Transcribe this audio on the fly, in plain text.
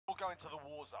going to the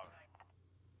war zone.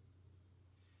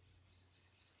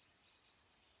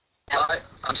 Hi,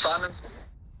 I'm Simon.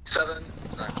 7.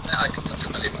 No, I can touch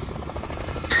my lever.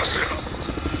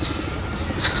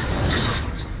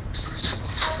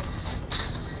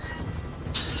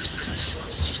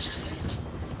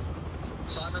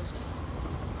 Simon.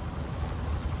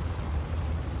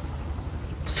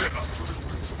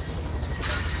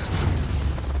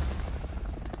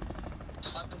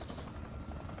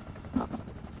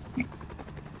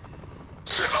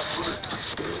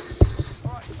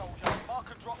 Alright, soldier, mark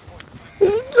a drop point.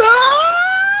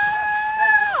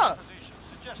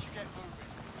 Suggest you get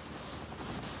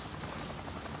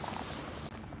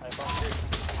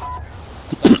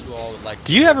moving.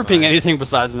 Do you ever ping anything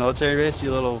besides military base,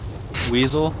 you little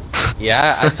weasel?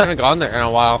 Yeah, I just haven't gone there in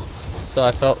a while, so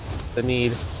I felt the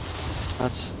need.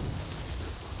 That's...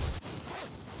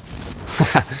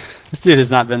 This dude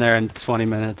has not been there in 20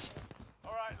 minutes.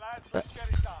 Alright, lads, let's get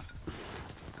it done.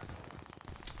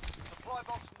 Supply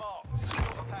box marked.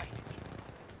 Secure the package.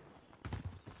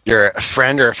 You're a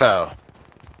friend or a foe?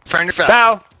 Friend or foe?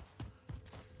 Foul!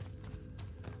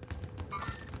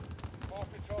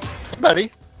 Hey,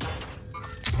 buddy.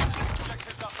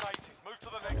 Objectives updated. Move to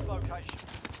the next location.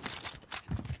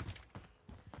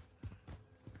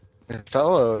 There's a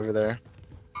fellow over there.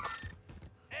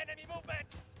 Enemy movement.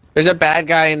 There's a bad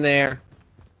guy in there.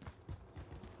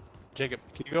 Jacob,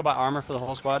 can you go buy armor for the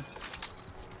whole squad?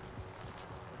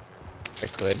 I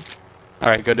could.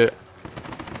 Alright, go do it.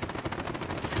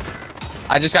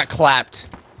 I just got clapped.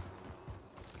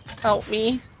 Help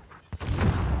me.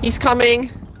 He's coming.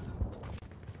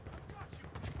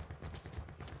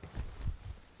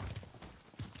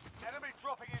 Enemy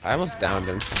dropping in. I almost downed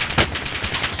him.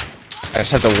 I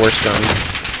just have the worst gun.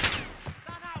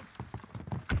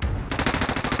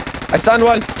 I stunned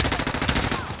one.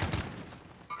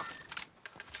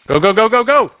 Go, go, go, go,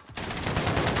 go!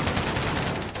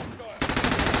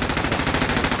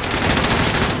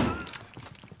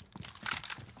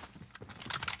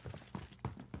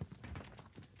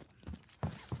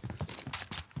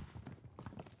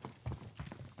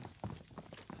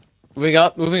 Moving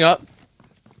up, moving up.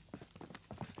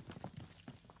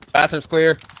 Bathroom's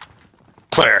clear.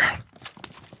 Clear.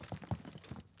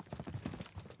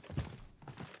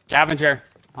 Scavenger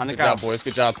on the Good go. job, boys.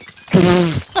 Good job.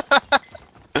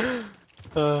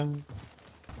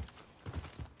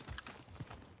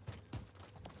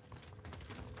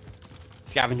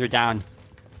 Scavenger down.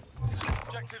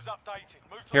 Objectives updated.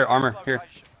 Move to Here, the armor, next here.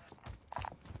 location.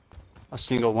 A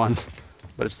single one,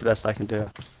 but it's the best I can do.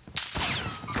 Target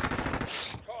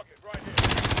right here.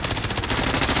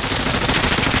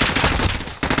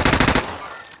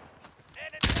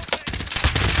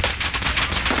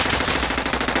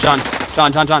 John.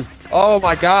 Oh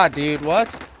my god, dude.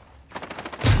 What?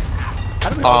 How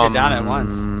did we all get down at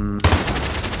once?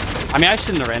 I mean, I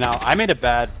shouldn't have ran out. I made a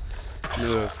bad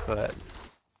move, but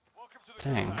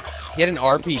dang. He had an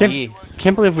RPG.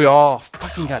 Can't believe we all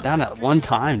fucking got down at one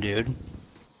time, dude.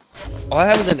 All I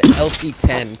had was an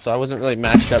LC-10, so I wasn't really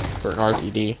matched up for an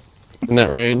RPD in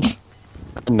that range.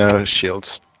 No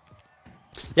shields.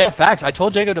 Yeah, facts. I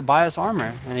told Jacob to buy us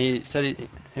armor, and he said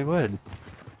he would.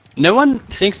 No one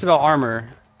thinks about armor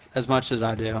as much as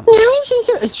I do.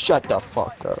 Shut the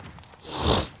fuck up.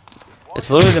 It's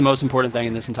literally the most important thing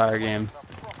in this entire game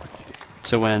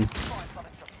to win.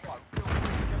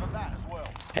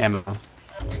 Ammo.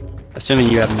 Assuming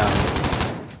you have enough.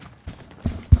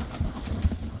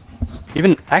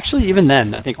 Even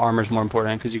then, I think armor is more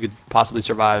important because you could possibly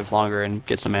survive longer and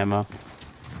get some ammo.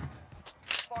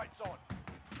 Fight's on.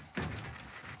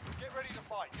 Get ready to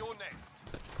fight. You're next.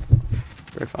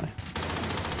 Very funny.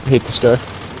 I hate this guy.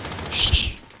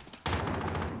 Shh.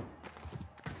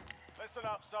 Listen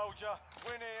up, soldier.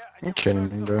 Win here and Okay, you'll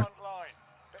move to the bro. front line.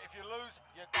 But if you lose,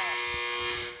 you're done.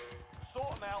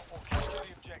 Sort them out or capture the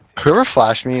objective. Whoever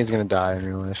flashed me is gonna die in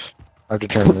real life. I've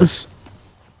determined this.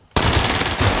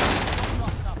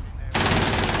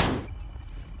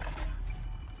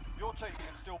 Your team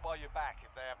can still buy you back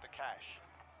if they have the cash.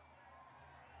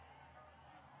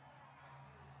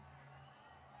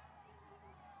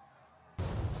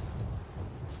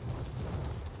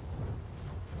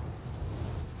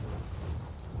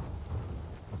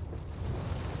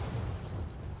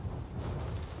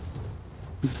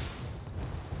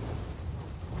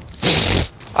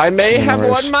 I may have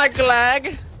Anyways. won my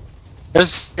gulag.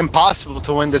 It's impossible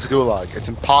to win this gulag. It's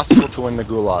impossible to win the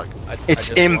gulag. It's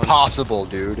just won. impossible,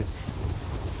 dude.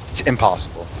 It's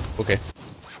impossible. Okay.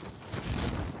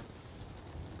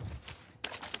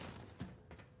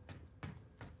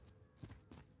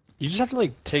 You just have to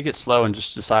like take it slow and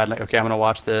just decide like, okay, I'm gonna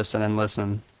watch this and then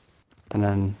listen. and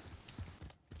then.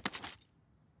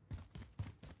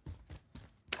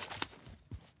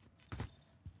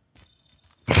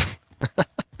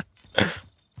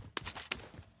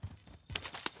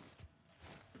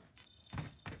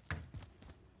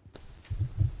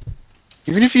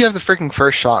 Even if you have the freaking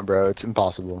first shot, bro, it's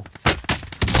impossible.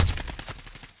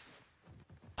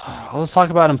 Let's talk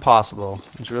about impossible.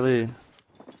 It's really.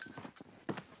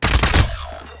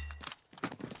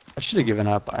 I should have given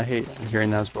up. I hate hearing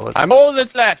those bullets. I'm all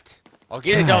that's left. I'll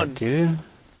get it done. Dude.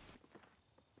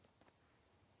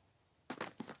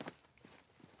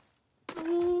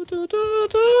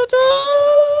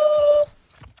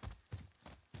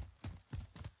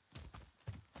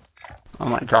 Oh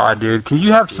my god, dude. Can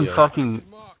you have some fucking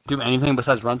do anything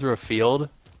besides run through a field?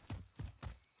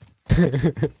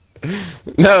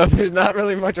 No, there's not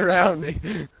really much around me.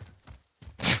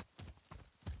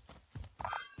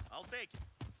 I'll take it.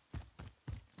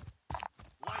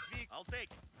 Light vehicle, I'll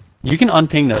take it. You can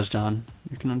unping those, John.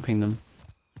 You can unping them.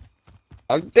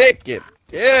 I'll take it.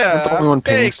 Yeah. I'm the only one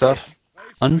pinging stuff.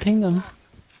 Unping them.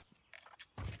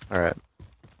 Alright.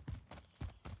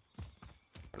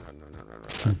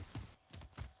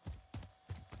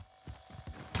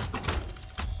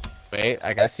 Wait,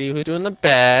 I gotta see who's doing the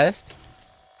best.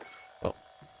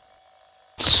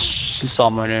 She saw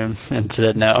my name and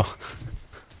said no.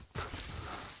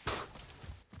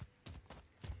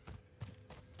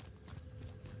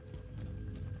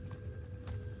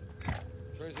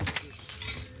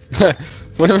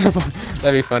 Whatever.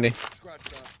 That'd be funny. Scratch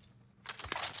that.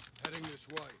 Heading this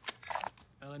way.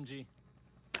 LMG.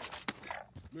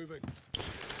 Moving.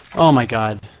 Oh my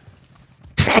god.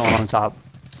 Someone on top.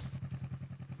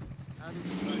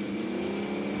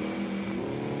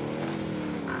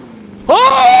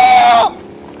 Oh!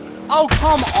 Oh,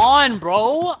 come on,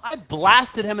 bro! I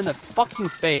blasted him in the fucking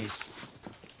face.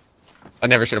 I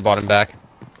never should have bought him back.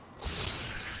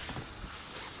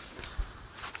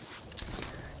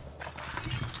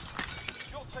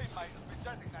 Your teammate has been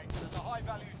designated as a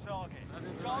high-value target.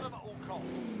 Guard them at all costs.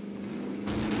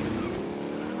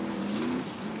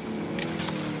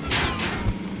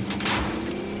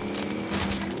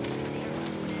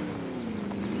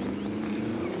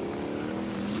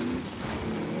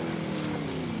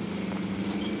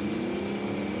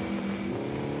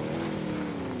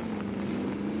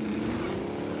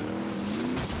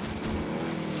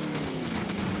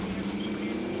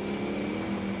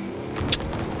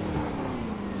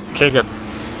 Jacob.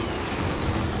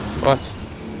 What?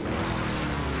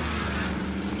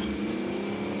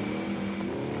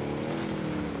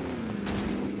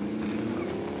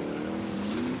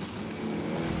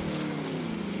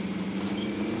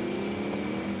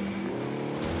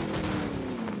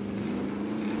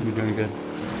 You're doing good.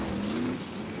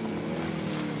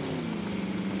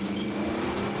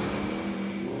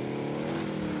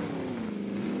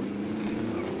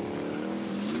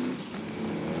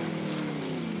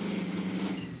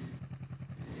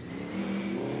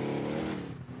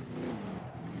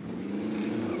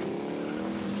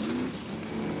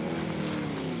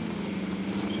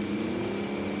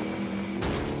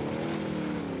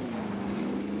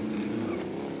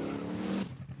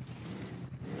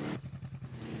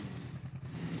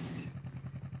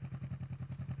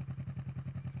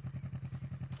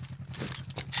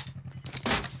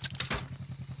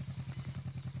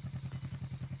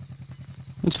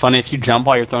 It's funny, if you jump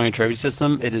while you're throwing a trophy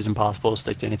system, it is impossible to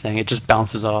stick to anything. It just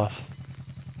bounces off.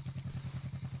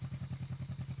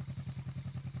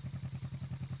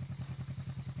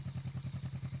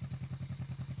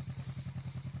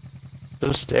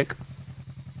 Does it stick?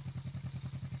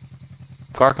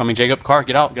 Car coming, Jacob. Car,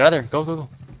 get out. Get out of there. Go, go, go.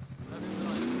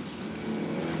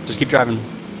 Just keep driving.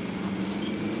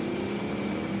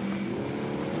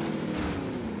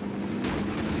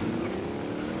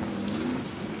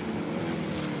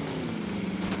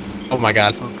 Oh my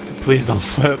god. Please don't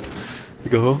flip.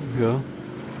 Go, go.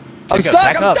 I'm Jacob, stuck!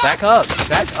 back I'm up, stuck! back up,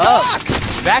 back up.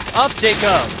 Back up,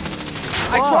 Jacob.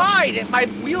 I tried! My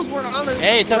wheels weren't on the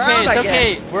Hey, it's okay, ground, it's I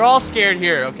okay. guess. We're all scared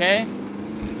here, okay?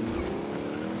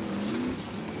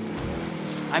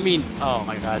 I mean, oh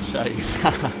my god, shut you.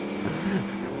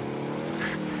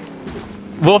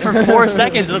 Well, for 4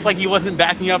 seconds, it looked like he wasn't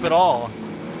backing up at all.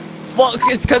 Well,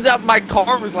 it's because my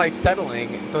car was like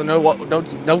settling, so no,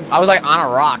 I was like on a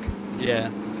rock.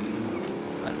 Yeah.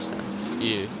 I understand.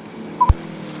 Yeah.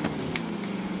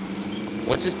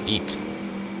 What just beeped?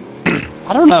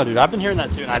 I don't know, dude. I've been hearing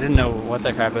that too, and I didn't know what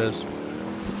that crap is.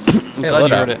 I'm glad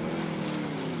you heard it.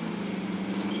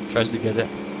 Tries to get it.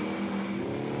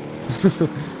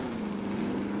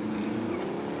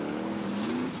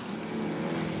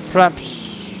 Perhaps.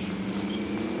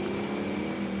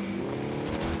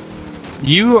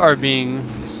 You are being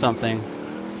something.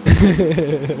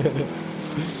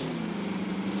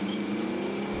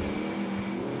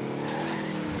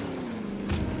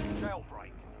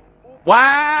 Jailbreak. All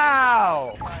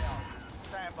Wow!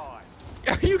 stand by.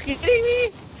 Are you kidding me?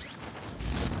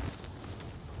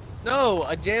 No,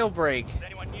 a jailbreak. Does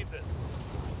anyone need this?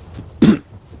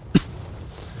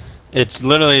 It's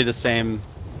literally the same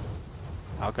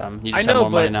outcome. You just I know,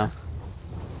 have more money but- now.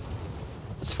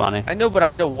 It's funny. I know, but I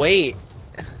have to wait.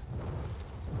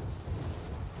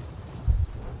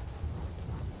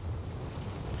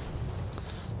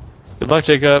 Good luck,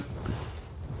 Jacob.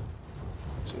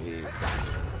 Sweet.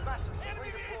 Combatants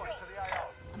redeployed to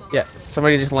the AO. Yeah,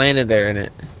 somebody just landed there in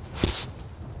it.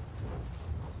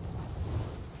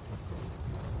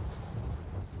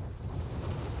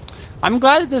 I'm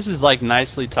glad that this is like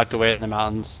nicely tucked away in the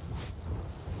mountains.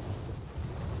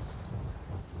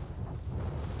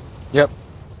 Yep.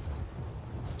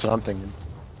 That's what I'm thinking.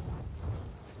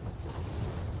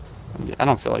 I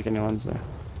don't feel like anyone's there.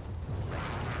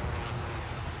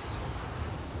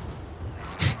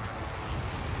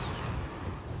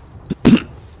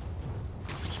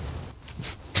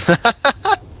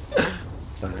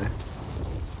 Sorry.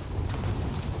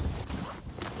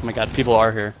 Oh my god, people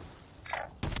are here.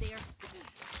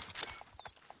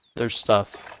 There's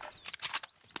stuff.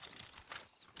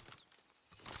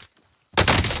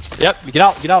 Yep, get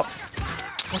out, get out.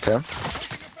 Okay.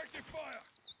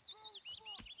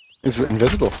 Is it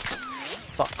invisible?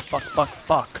 Fuck, fuck, fuck,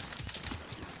 fuck.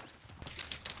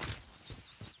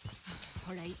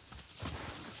 Alright.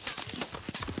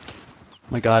 Oh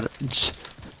my god.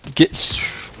 Get.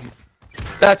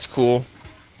 That's cool.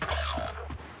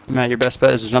 Matt, your best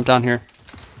bet is to jump down here.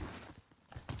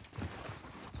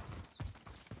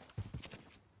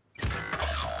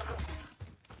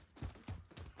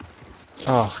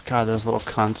 Oh god, those little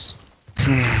cunts.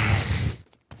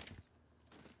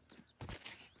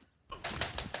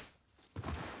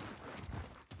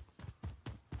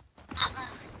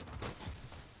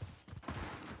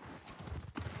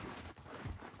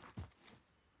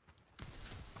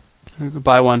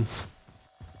 Buy one.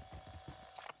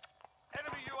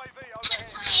 Enemy UAV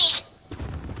overhead.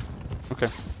 Okay.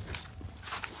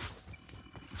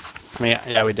 I mean,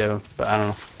 yeah, we do, but I don't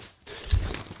know.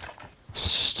 It's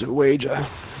just a wager.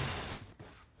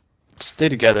 Stay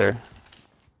together,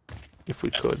 if we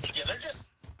could. Yeah, they're just.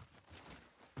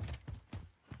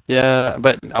 Yeah,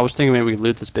 but I was thinking maybe we could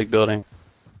loot this big building.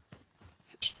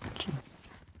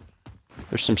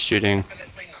 There's some shooting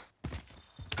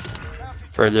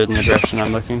further than the direction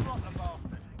I'm looking.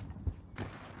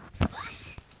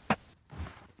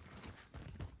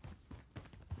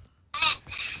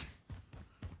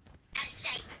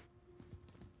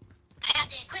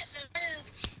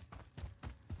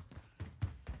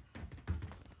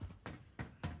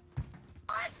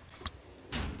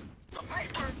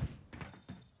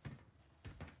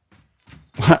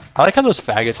 I like how those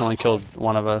faggots only killed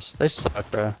one of us. They suck,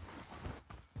 bro.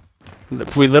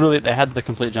 They had the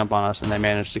complete jump on us and they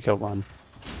managed to kill one.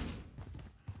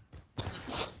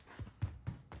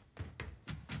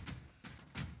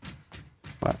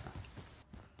 What?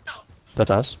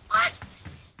 That's us? What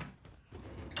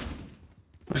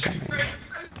does that mean?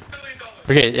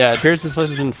 Okay, yeah, it appears this place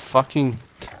has been fucking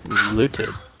looted.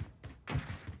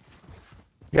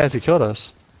 You guys who killed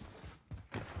us.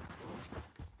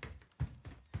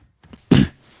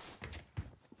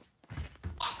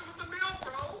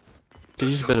 Could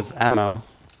use a bit of ammo.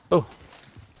 Oh.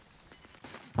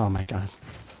 Oh my god.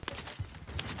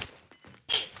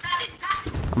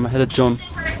 I'm headed to him. Gas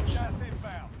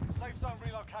inbound. Safe zone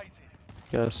relocated.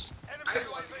 Yes. Enemy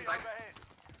UAV overhead.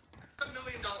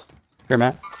 Here,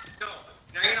 Matt.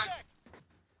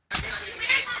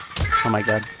 Oh my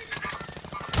god.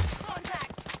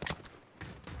 Contact.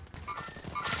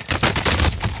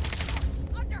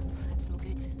 Under. That's no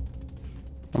good.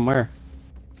 From where?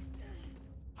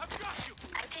 I've got you.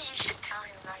 I think you should tell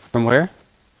him, like, From where?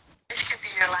 this could be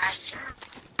your last year.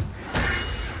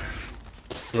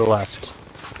 To the left.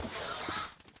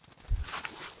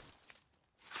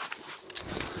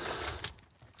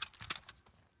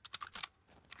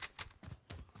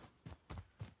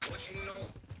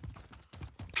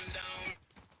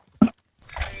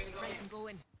 Right, I'm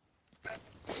going.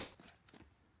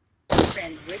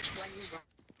 Friend, which one you want?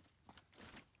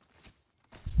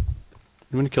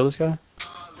 You want to kill this guy?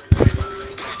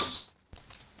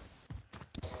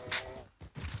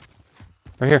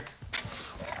 Right here.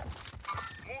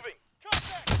 Moving.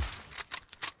 Contact.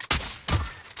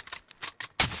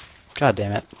 God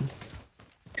damn it.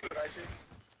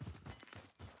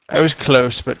 I was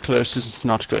close, but close is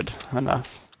not good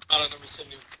enough. I don't know, we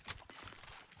send you.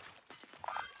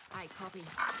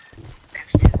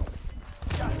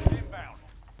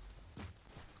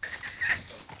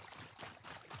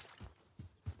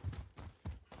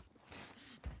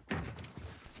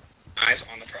 Eyes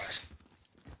on the prize.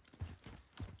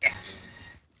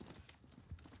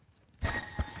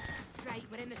 Right,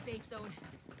 we're in the safe zone.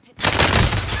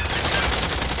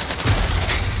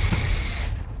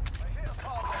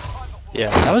 Yeah,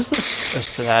 that was a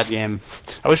sad game.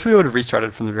 I wish we would have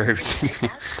restarted from the very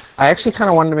beginning. I actually kind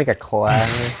of wanted to make a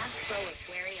class.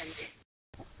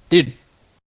 Dude,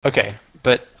 okay,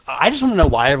 but I just want to know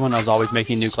why everyone was always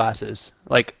making new classes.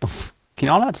 Like, can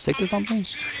y'all not stick to something?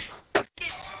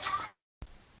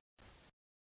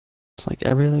 It's like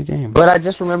every other game. But I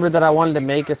just remembered that I wanted to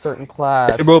make a certain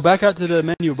class. Hey, bro, back out to the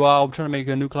menu, bro. I'm trying to make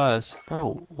a new class.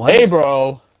 Bro, what? Hey,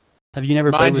 bro. Have you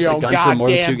never played Mind with your a own gun for more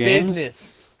than 2 goddamn games?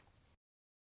 business.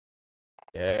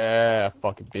 Yeah,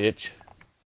 fucking bitch.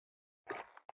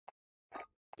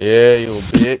 Yeah, you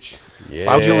little bitch. Yeah.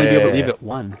 Why would you only be able to leave it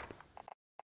 1?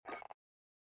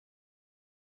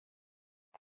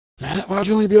 Why would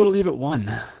you only be able to leave it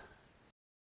 1?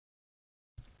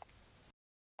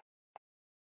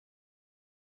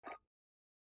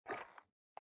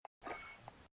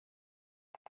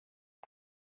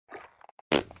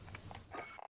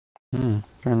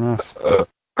 Fair enough.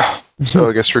 So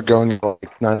I guess we're going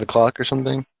like 9 o'clock or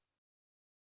something.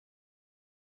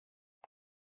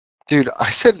 Dude,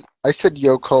 I said,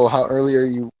 yo, Cole, how early are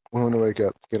you willing to wake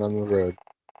up to get on the road?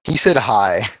 He said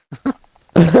hi.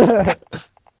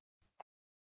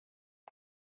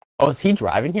 Oh, is he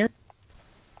driving here?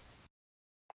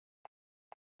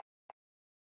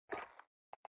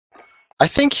 I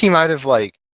think he might have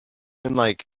like been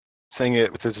like saying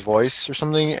it with his voice or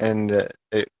something, and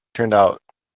it turned out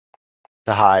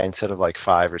to hi instead of like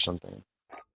 5 or something.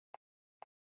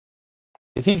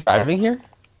 Is he driving here?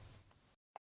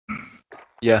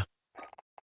 Yeah.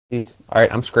 Jeez. All right,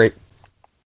 I'm straight.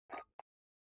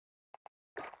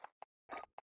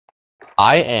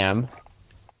 I am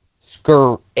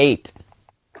Skr8.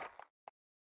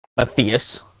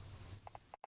 Matthias.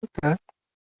 Okay.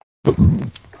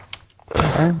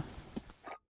 Okay.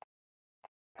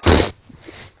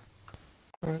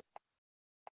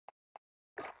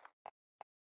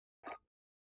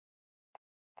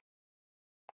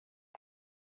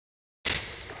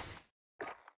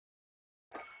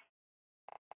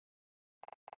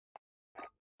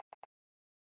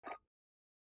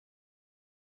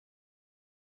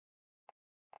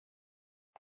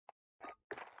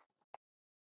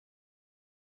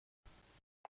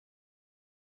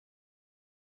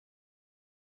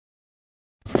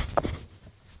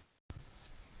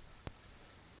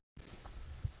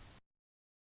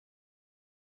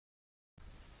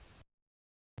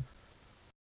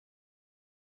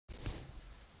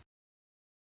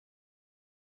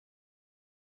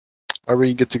 Are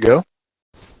we good to go?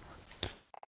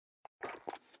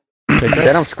 I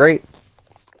said I'm straight.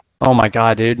 Oh my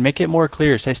god, dude. Make it more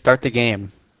clear. Say start the game.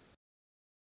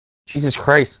 Jesus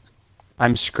Christ.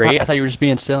 I'm straight? I thought you were just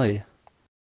being silly.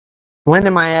 When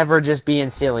am I ever just being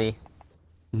silly?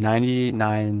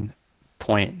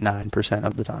 99.9%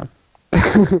 of the time.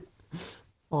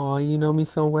 Oh, you know me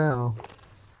so well.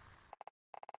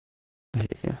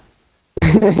 Yeah.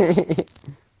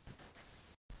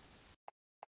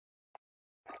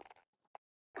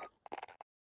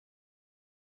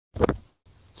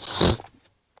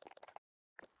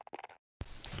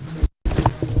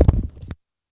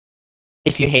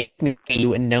 If you hate me, you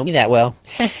wouldn't know me that well.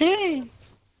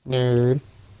 Nerd.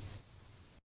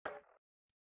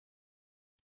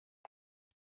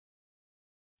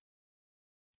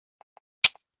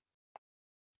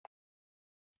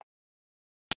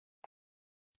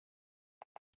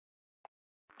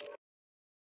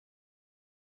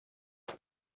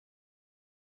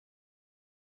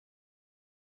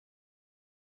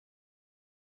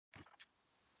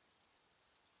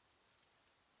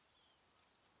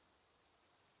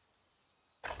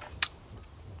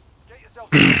 Get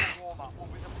yourself ready for warm-up. We'll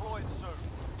be deploying soon.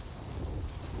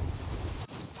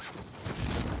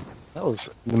 That was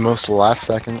the most last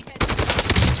second.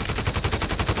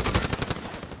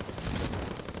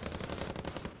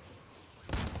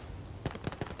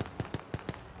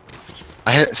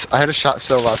 I had a shot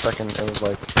so last second. It was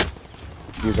like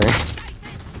confusing.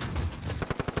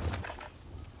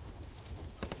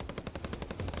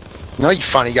 No, you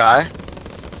funny guy.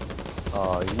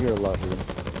 Oh, you're lucky.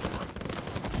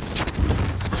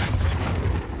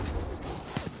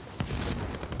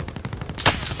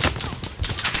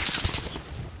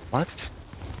 What?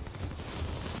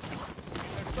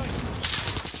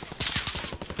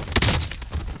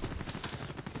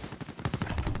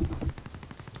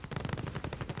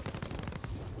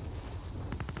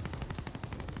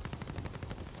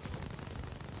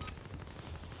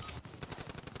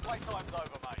 Playtime's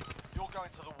over, mate. You're going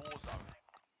to the war zone.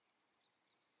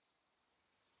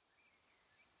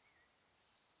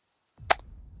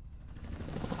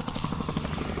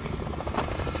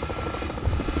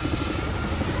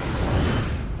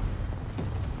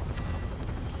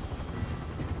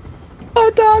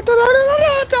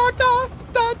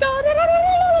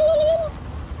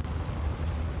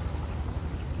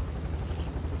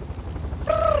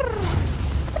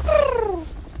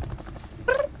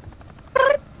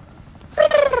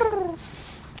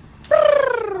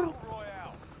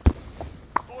 Royale.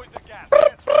 Avoid the gas.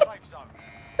 Get to the safe zone.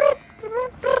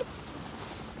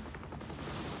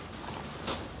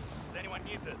 Is anyone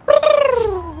muted?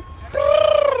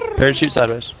 Parachute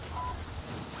sideways.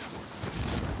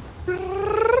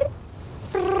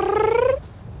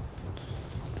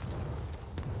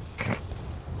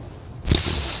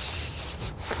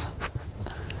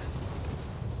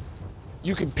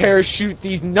 You can parachute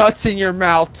these nuts in your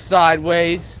mouth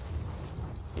sideways.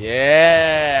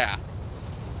 Yeah.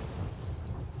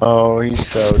 Oh, he's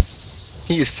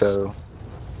so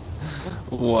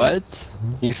What?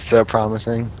 he's so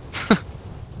promising.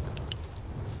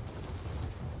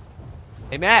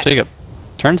 Hey, Matt. Jacob,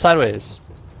 turn sideways.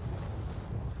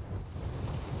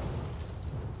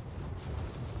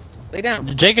 Lay down.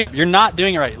 Jacob, you're not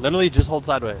doing it right. Literally, just hold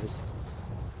sideways.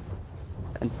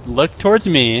 And look towards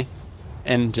me,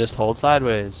 and just hold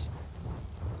sideways.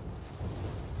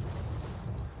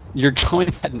 You're going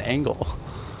at an angle.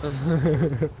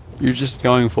 You're just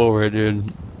going forward,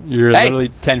 dude. You're Hey! literally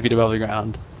 10 feet above the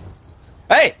ground.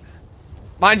 Hey!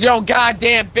 Mind your own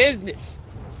goddamn business.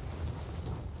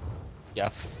 You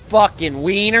fucking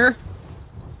wiener.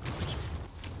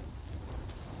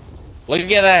 Look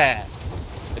at that.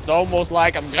 It's almost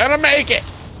like I'm gonna make it.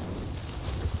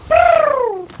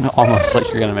 Almost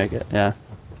like you're gonna make it, yeah.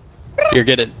 Here,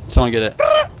 get it. Someone get it.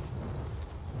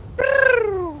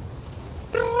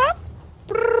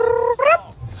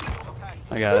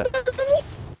 I got it.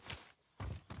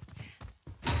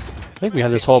 I think we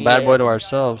have this whole bad boy to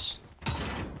ourselves.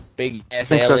 Big ass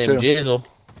Think so, alien too. jizzle.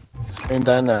 And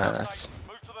then Move to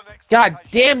the next God location.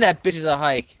 damn, that bitch is a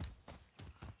hike.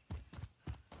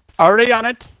 Already on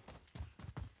it?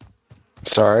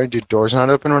 sorry, do doors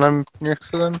not open when I'm next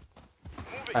to them?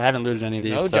 I haven't looted any of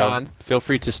these, No, so John. feel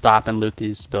free to stop and loot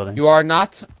these buildings. You are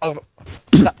not of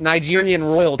Nigerian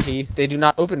royalty. They do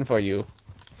not open for you.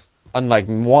 Unlike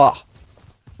moi.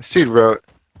 This dude wrote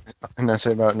an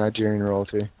essay about Nigerian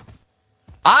royalty.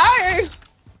 I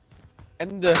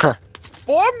am the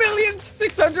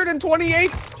 4,628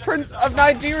 Prince of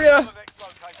Nigeria. To the next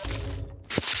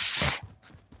location.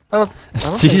 I don't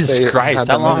think Jesus they Christ, had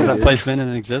how long has many. that place been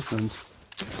in existence?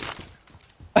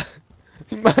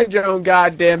 Mind your own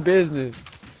goddamn business.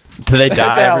 Do they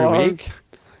die How every long? week?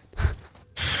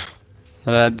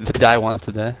 They die once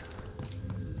a day.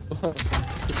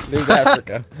 Leave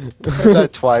Africa.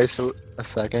 That twice a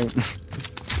second.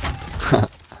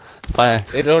 Bye.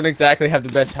 They don't exactly have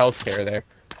the best health care there.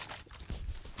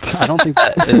 I don't think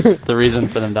that is the reason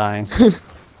for them dying.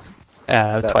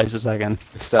 Yeah, That- twice a second.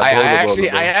 It's that I blah, blah, blah, actually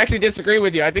blah, I blah. actually disagree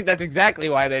with you. I think that's exactly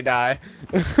why they die.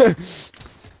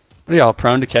 What are y'all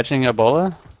prone to catching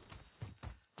Ebola?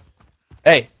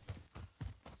 Hey.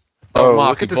 Oh, Don't mock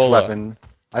look at this Ebola. weapon.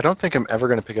 I don't think I'm ever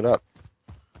gonna pick it up.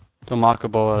 Don't mock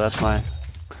Ebola, that's my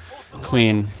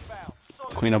queen.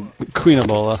 Queen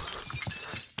Ebola.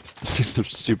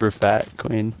 Super fat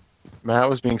queen. Matt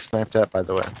was being sniped at, by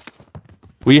the way.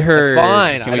 We heard.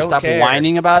 fine, Can I we don't stop care.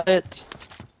 whining about it?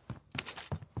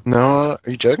 No, are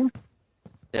you joking?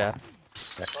 Yeah.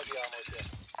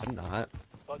 I'm not.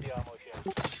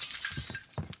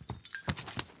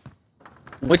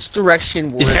 Which direction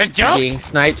Is were that a joke? being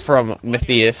sniped from,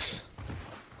 Matthias?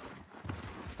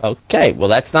 Okay, well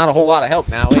that's not a whole lot of help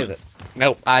now, is it?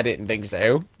 Nope, I didn't think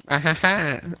so.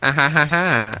 Ahaha,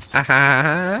 ahaha,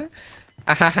 ahaha, ahaha,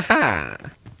 aha,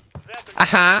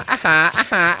 aha, aha,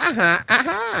 aha,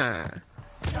 aha.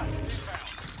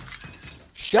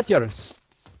 Shut your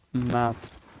mouth.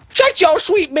 Shut your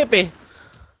sweet bippy!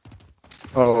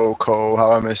 Oh, Cole,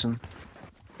 how I miss him.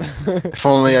 If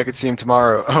only I could see him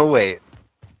tomorrow. Oh, wait.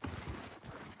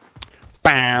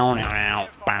 Bow now,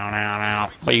 bow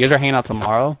now. Wait, you guys are hanging out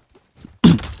tomorrow?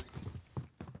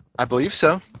 I believe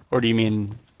so. Or do you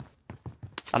mean?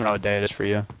 I don't know what day it is for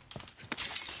you.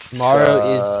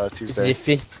 Tomorrow is Tuesday. the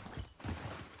 5th.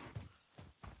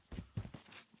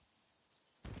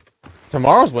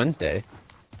 Tomorrow's Wednesday.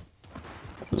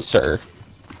 Sir.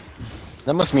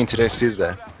 That must mean today's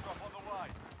Tuesday.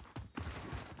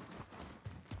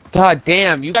 God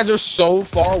damn, you guys are so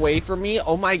far away from me.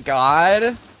 Oh my god.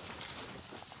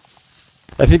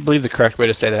 I think believe the correct way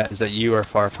to say that is that you are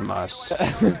far from us.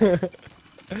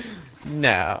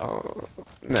 No.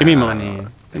 Give me money.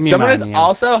 Give me Someone is money.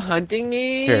 also hunting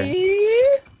me.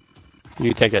 Here.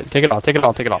 You take it. Take it all. Take it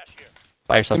all. Take it all.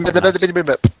 Buy yourself something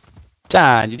else.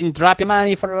 John, you didn't drop your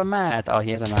money for a mat. Oh,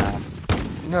 he has a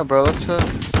knife. No, bro, let's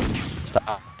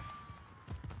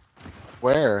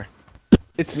Where?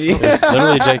 It's me. It's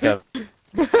literally Jacob.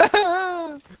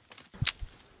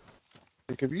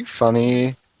 Jacob, you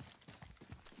funny.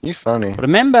 You funny.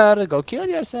 Remember to go kill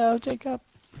yourself, Jacob.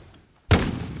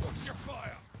 What's your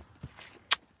fire?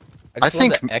 I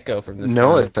think think the echo from this.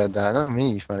 Noah guy. said that, not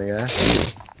me, you funny guy.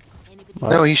 Anybody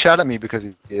No, he shot at me because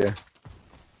he. Yeah.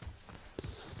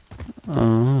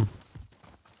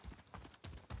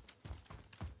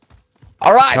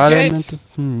 All right, Got him gents.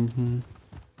 into-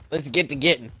 Let's get to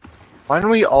getting. Why don't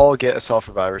we all get a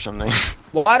self-revive or something?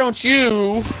 Well, why don't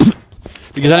you?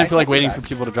 Because I didn't feel like waiting for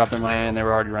people to drop their money and they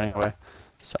were already running away.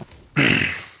 So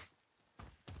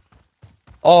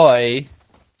I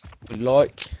would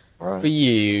like Alright. for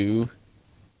you to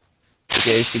go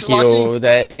secure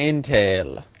that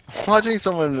intel. Watching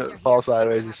someone fall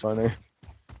sideways is funny.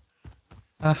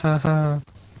 Ha ha ha.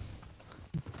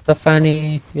 So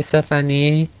funny. You're so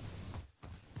funny.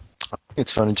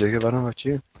 It's funny, Jacob. I don't know about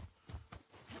you.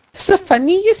 So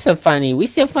funny. You're so funny. We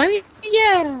so funny.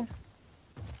 Yeah.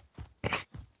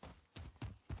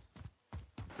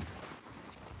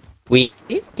 We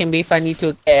can be funny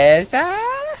together.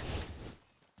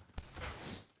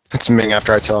 It's Ming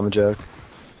after I tell him a joke.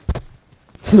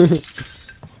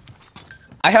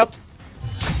 I helped.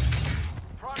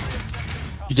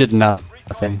 you did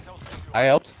nothing. I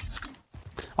helped.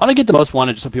 I want to get the most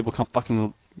wanted just so people come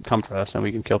for us and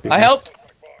we can kill people. I helped.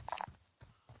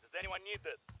 Does anyone need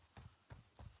this?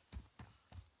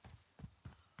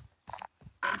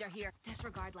 Vendor here.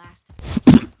 Disregard last.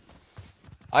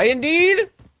 I indeed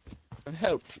have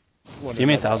helped. Give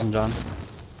me 1,000, John.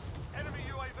 Enemy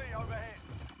UAV overhead.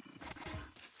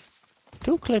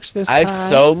 2 clicks this I have time.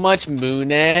 so much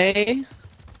Mooney.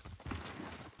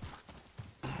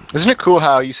 Isn't it cool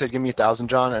how you said give me 1,000,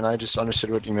 John, and I just understood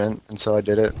what you meant, and so I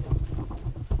did it.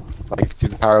 Like, through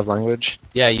the power of language.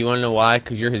 Yeah, you wanna know why?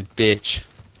 Cause you're his bitch.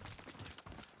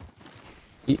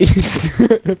 I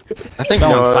think Someone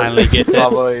Noah finally gets it.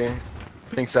 probably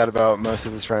thinks that about most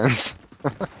of his friends.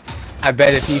 I bet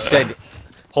if he said,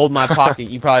 "Hold my pocket,"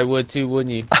 you probably would too,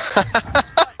 wouldn't you? We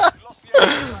lost the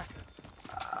enemy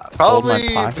trackers. Probably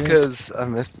pocket? because I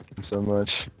missed him so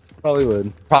much. Probably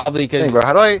would. Probably Dang, because bro,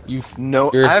 how do I you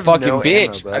know? you're I a have fucking no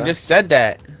bitch. ammo, I bro. just said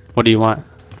that. What do you want?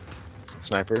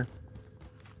 Sniper.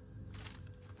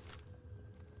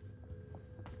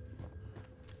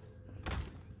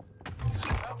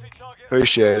 Multi-target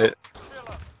Appreciate it.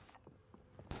 killer.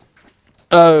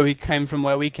 Oh, he came from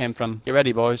where we came from. Get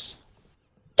ready, boys.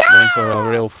 Going for a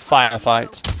real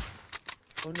firefight.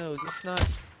 Oh no, it's not.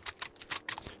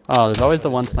 Oh, there's always the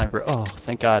one sniper. Oh,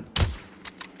 thank God.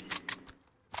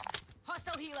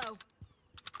 Hostile helo.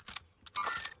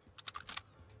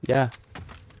 Yeah.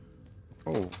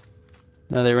 Oh.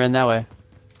 No, they ran that way.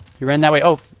 He ran that way.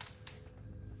 Oh.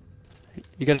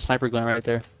 You got a sniper gun right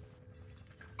there.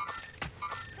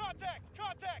 Contact!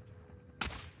 Contact!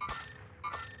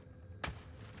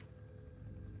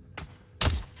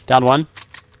 Down one.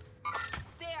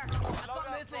 There. I've got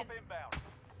Loadout movement. drop inbound.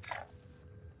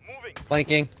 Moving.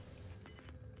 Flanking.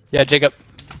 Yeah, Jacob.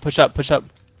 Push up, push up.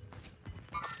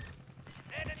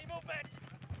 Enemy movement.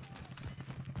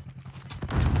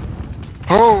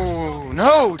 Oh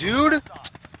no, dude!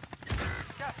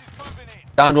 Gas is moving in.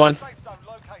 Downed one. Safe zone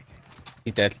located.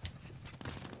 He's dead.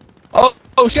 Oh,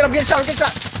 oh shit! I'm getting shot. I'm getting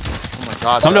shot. Oh my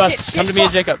God. Come to bro. us. shit, Come to me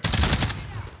and Jacob.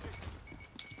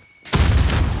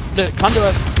 Come to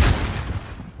us.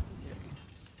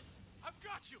 I've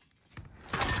got you.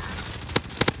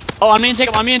 Oh, on me and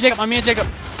Jacob. On me and Jacob. On me and Jacob.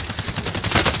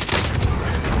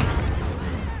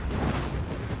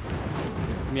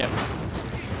 Yep.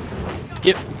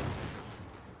 Yep.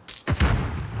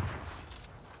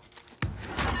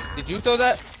 Did you throw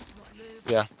that?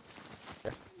 Yeah.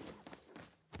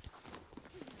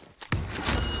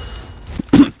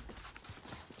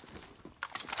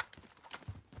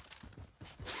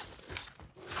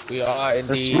 We are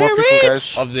There's indeed more people,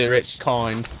 guys. of the rich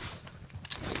kind.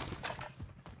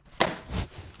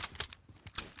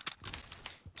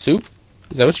 Soup?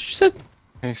 Is that what you said?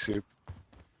 Hey, soup.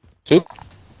 Soup?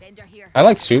 Vendor here. I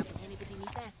like soup. Anybody need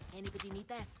this? Anybody need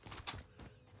this?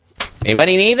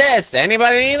 Anybody need this?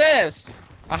 Anybody need this?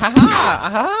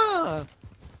 Aha!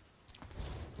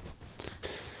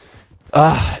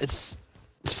 Aha! It's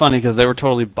funny because they were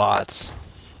totally bots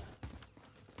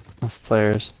of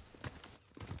players.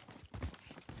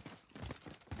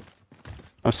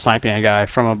 I was sniping a guy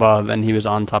from above and he was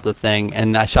on top of the thing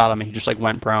and I shot him and he just like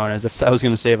went prone as if I was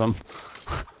gonna save him.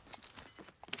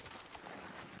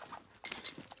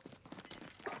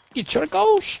 Get your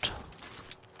ghost!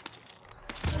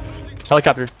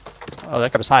 Helicopter. Oh,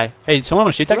 that guy was high. Hey, someone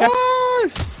wanna shoot that guy?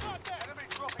 Run! Enemy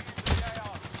dropping into the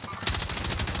AR.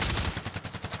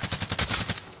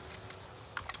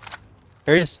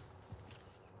 There he is.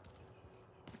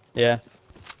 Yeah.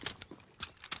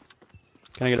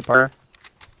 Can I get a partner?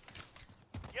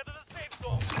 Get to the safe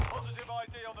zone. Positive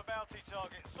ID on the bounty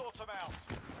target. Sort them out.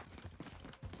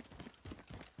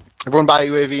 Everyone buy a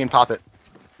UAV and pop it.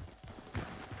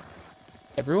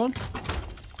 Everyone?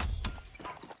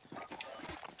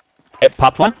 It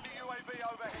popped one. The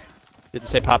UAV overhead. Didn't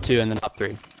say pop 2 and then pop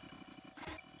 3.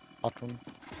 Popped one.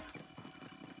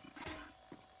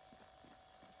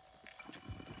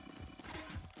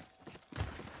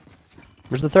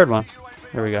 Where's the third one?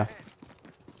 There we go.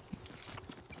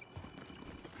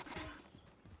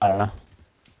 I don't know.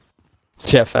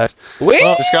 Yeah, fact. Wait!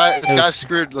 This guy's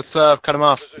screwed. Let's cut him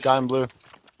off. The guy in blue.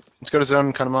 Let's go to zone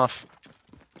and cut him off.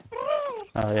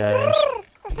 Oh yeah.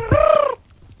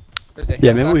 Where's that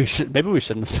Yeah, maybe helicopter? we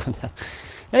shouldn't have done that.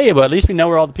 Hey, but at least we know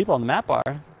where all the people on the map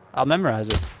are. I'll memorize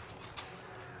it.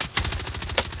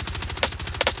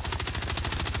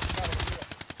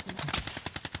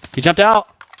 He jumped out.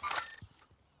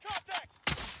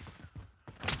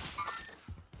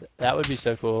 That would be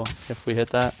so cool if we hit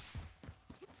that.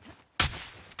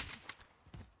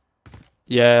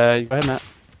 Yeah, go ahead, Matt.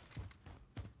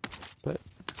 But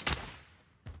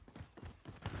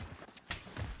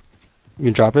you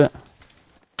can drop it.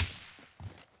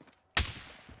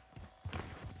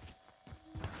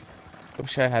 I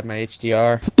wish I had my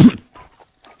HDR. Does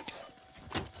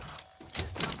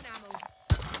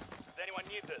anyone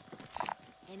need this?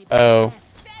 Oh.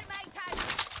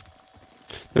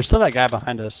 There's still that guy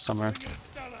behind us somewhere.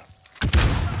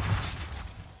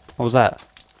 What was that?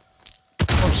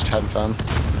 I'm just having fun.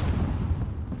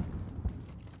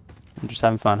 I'm just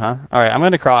having fun, huh? Alright, I'm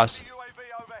gonna cross. UAV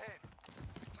overhead.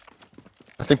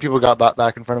 I think people got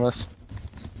back in front of us.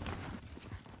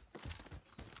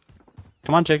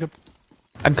 Come on, Jacob.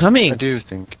 I'm coming! I do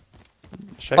think.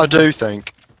 Check. I do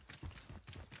think.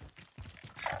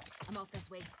 I'm off this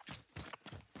way.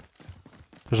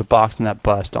 There's a box in that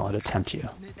bus. Don't let it tempt you.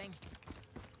 Moving.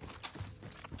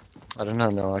 I don't know.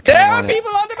 No, I There can't. are want it.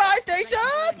 people on the buy station!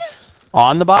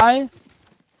 On the buy?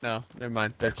 No, never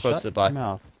mind. They're close Shut to the buy. your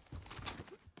mouth.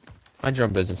 Mind your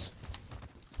own business.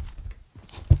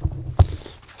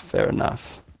 Fair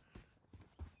enough.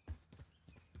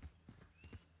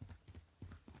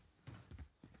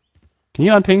 Can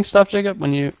you unping stuff, Jacob,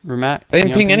 when you remat? I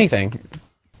didn't ping anything.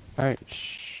 Alright.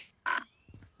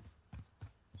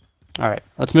 Alright,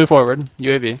 let's move forward.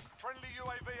 UAV. Friendly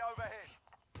UAV overhead.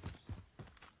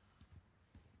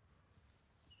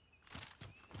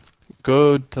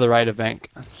 Go to the right of bank.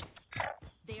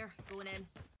 There, going in.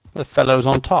 The fellow's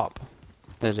on top.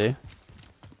 Is he?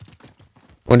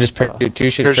 One just two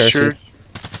shoots Parachute. parachute.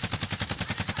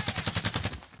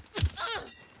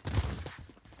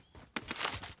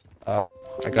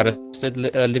 I got a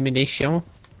elimination.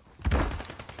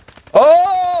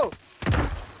 Oh!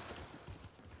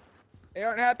 They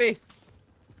aren't happy.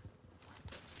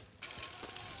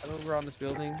 I'm over on this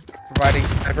building, providing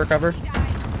sniper cover. He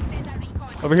dies. Send that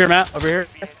recon. Over here, Matt. Over here.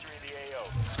 Entering the AO.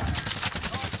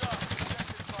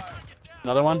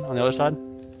 Another one on the other side.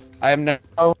 I am now.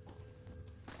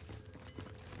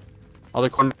 Other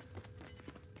corner.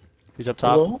 He's up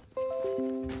top. Hello?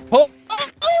 Oh!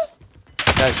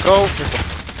 Guys, go.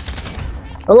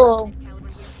 Hello. Caliber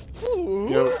here.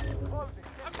 Yo.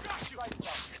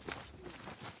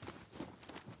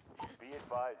 Be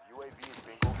advised, UAV is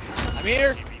bingo. I'm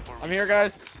here. I'm here,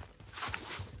 guys.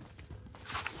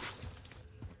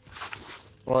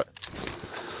 What?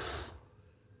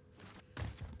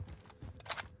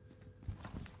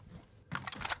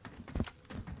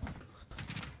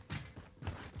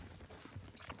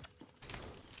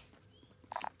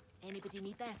 Anybody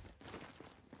need this?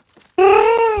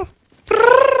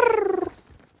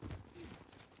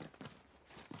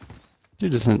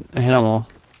 Dude is an animal.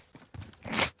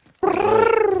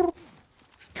 You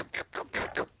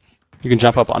can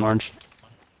jump up on orange.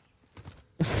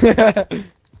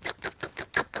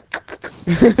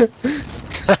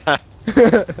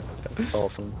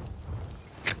 Awesome.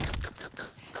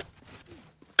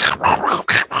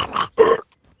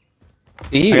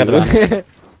 Ew. got the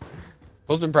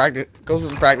Cole's been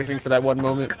practicing for that one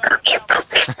moment.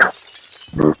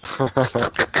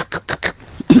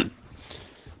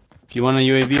 If you want a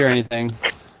UAV or anything,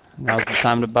 now's the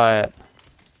time to buy it.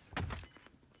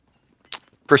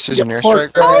 Precision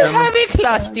airstrike. Oh, heavy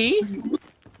clusty.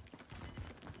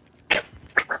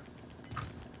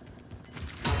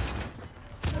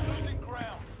 Losing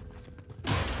ground.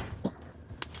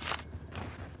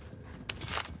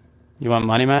 You want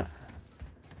money, Matt?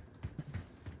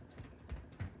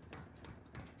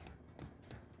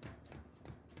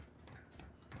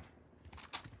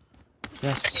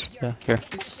 Yes. Yeah, here.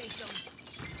 Safe zone.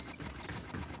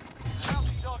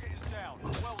 Bounty target is down.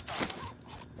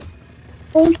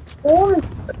 Well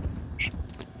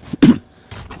done.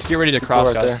 Get ready to cross,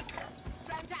 right guys. there.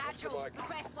 Ground to actual.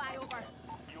 Request flyover.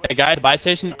 Hey, guy at the buy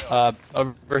station,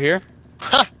 over here.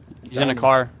 Ha! He's in a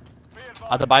car Be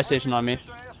advised, at the buy station on me.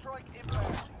 precision airstrike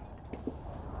inbound.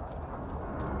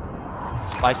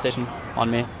 Buy station on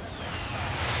me.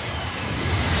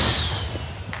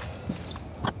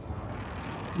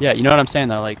 Yeah, you know what I'm saying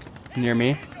though, like near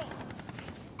me.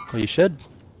 Well, you should.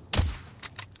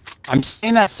 I'm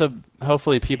saying that so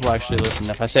hopefully people actually listen.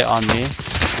 If I say on me, Enemy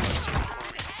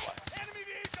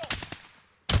vehicle.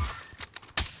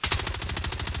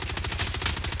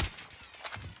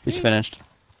 he's finished.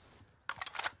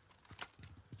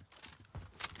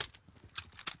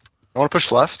 I want to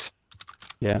push left.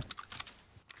 Yeah.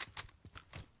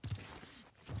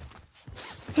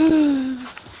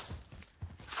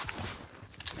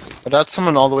 But that's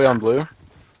someone all the way on blue.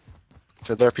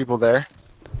 So there are people there.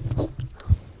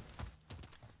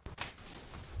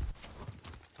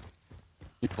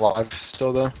 People alive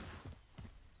still though.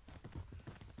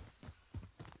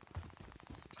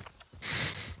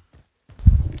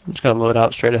 I'm just gonna load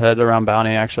out straight ahead around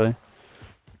Bounty actually.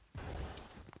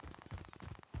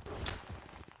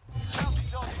 Bounty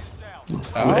target is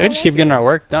down. We just keep getting our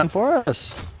work done for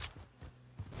us.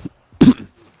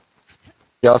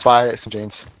 Yeah, let's buy some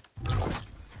chains.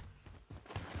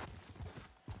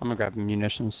 I'm gonna grab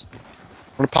munitions.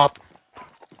 I'm gonna pop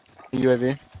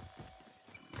UAV.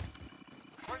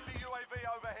 Friendly UAV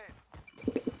overhead.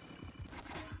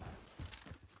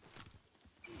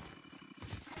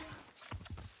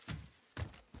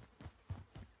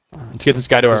 Let's get this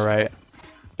guy to our right.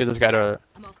 Get this guy to our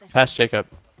I'm off this. past Jacob.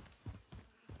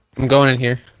 I'm going in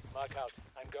here. Mark out.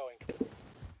 I'm going.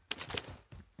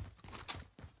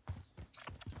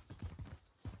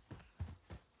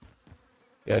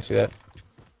 Yeah, I see that.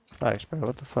 Thanks, bro.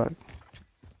 What the fuck?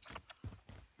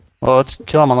 Well, let's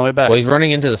kill him on the way back. Well, he's running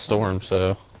into the storm,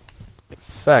 so.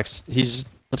 Facts.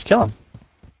 Let's kill him.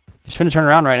 He's finna turn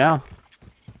around right now.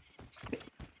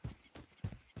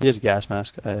 He has a gas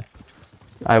mask.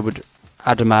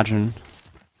 I'd imagine.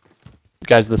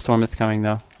 Guys, the storm is coming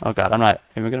though. Oh god, I'm not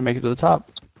even gonna make it to the top.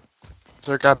 Is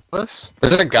there a guy with us?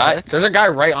 There's a guy. There's a guy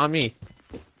right on me.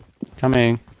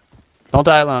 Coming. Don't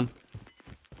die alone.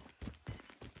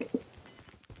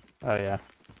 Oh yeah.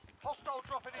 Hostile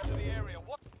dropping into the area.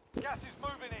 What? Gas is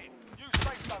moving in. New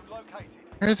safe zone located.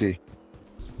 Where is he?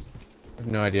 I have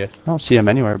no idea. I don't see him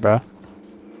anywhere, bro.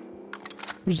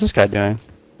 What's this guy doing?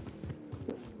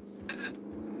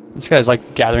 This guy's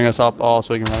like gathering us up all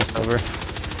so he can run us over.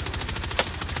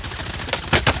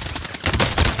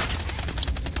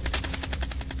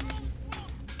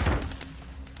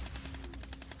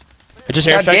 I just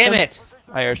God airstriked damn him. it!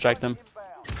 I airstriked them.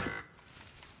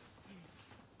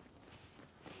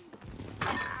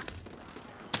 Inbound.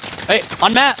 Hey,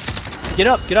 on Matt! Get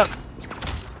up, get up.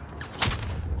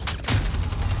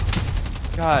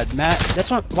 God, Matt,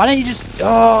 that's what. Why didn't you just?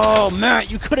 Oh, Matt,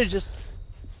 you could have just.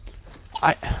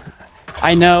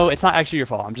 I know it's not actually your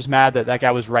fault. I'm just mad that that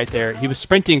guy was right there. He was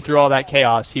sprinting through all that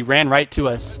chaos. He ran right to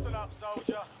us. Listen up,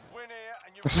 soldier. Win here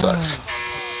and you This sucks.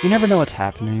 You never know what's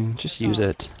happening. Just use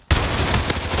it.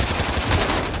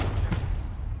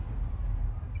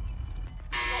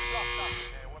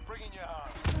 We're bringing you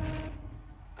home.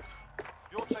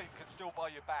 Your team can still buy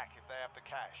you back if they have the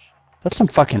cash. That's some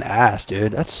fucking ass,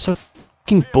 dude. That's so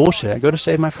fucking bullshit. I go to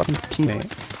save my fucking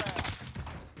teammate.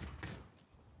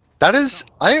 That is.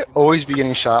 I always be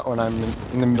getting shot when I'm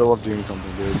in the middle of doing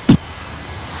something, dude.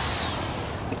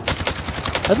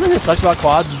 That's the thing that sucks about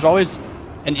quads. There's always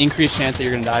an increased chance that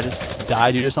you're gonna die. Just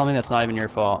die due to something that's not even your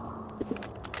fault.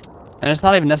 And it's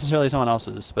not even necessarily someone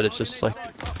else's, but it's just like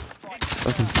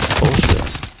fucking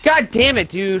bullshit. God damn it,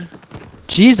 dude!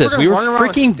 Jesus, We're we were running around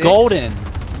with freaking sticks. golden.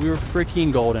 We were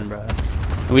freaking golden, bro.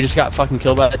 And we just got fucking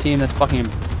killed by a team that's fucking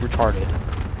retarded.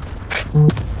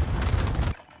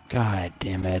 God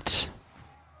damn it.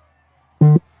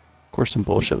 Of course some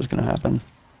bullshit was gonna happen.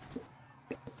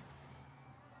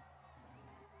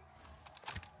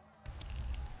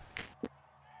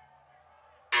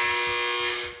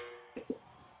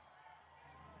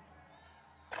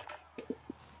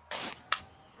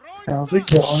 How's it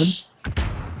going?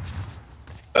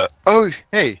 Oh,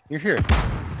 hey, you're here.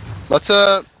 Let's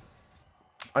I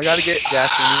gotta get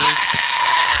gas anyways.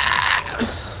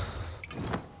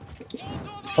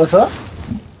 What's up?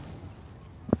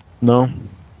 No.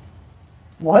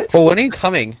 What? Well, when are you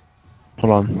coming?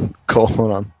 Hold on. Cole,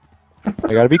 hold on. I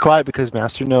gotta be quiet because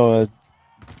Master Noah.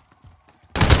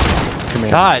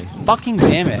 Command. God fucking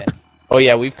damn it. Oh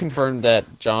yeah, we've confirmed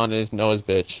that John is Noah's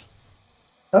bitch.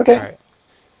 Okay. Alright.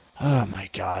 Oh my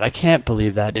god, I can't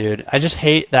believe that, dude. I just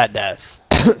hate that death.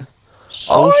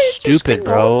 So I just stupid, cannot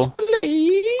bro.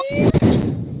 believe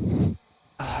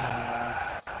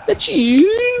that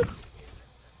you.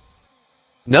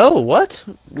 No, what?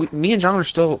 Me and John are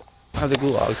still out of the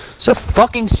gulag. So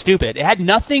fucking stupid. It had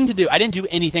nothing to do. I didn't do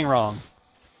anything wrong.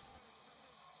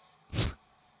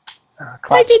 I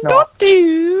Classic did Noah. not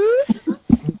do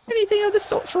anything of the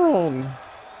sort wrong.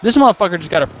 This motherfucker just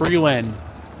got a free win.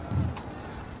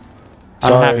 I'm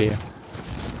Sorry. happy.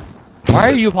 Why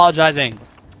are you apologizing?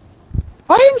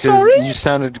 I am 'Cause sorry. you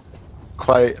sounded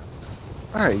quite.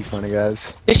 Alright, you funny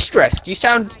guys. Distressed. You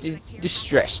sound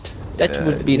distressed. That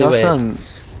would be you the all way.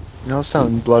 You all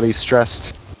sound bloody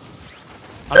stressed.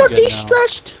 I'm good Bloody now.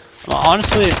 stressed. Well,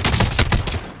 honestly,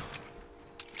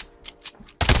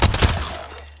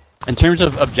 in terms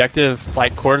of objective,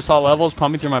 like cortisol levels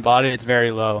pumping through my body, it's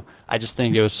very low. I just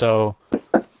think it was so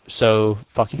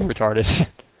fucking retarded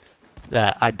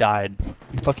that I died.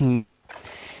 Fucking,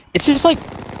 it's just like.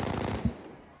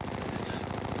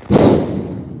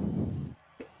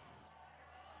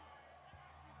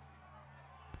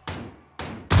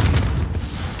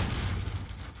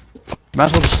 Might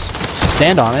as well just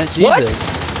stand on it. Jesus. What?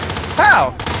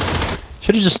 How?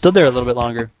 Should have just stood there a little bit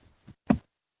longer.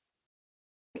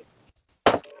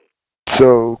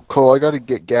 So, Cole, I gotta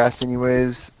get gas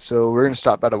anyways, so we're gonna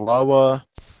stop at a Wawa.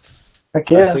 Heck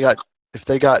yeah. If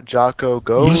they got Jocko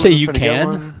Go. Did you say we're you finna get can?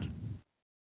 one.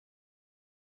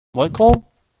 What, Cole?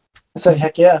 I said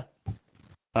heck yeah.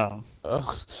 Oh.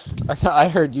 Oh, I thought I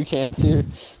heard you can't too.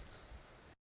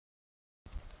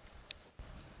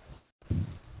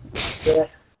 Yeah.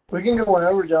 We can go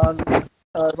whenever, John.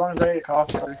 As long as I get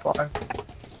coffee, I'll be fine.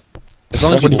 As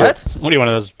long as you what? What are you, one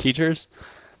of those teachers?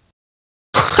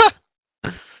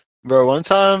 Bro, one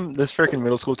time this freaking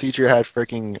middle school teacher had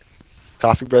freaking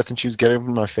coffee breath and she was getting it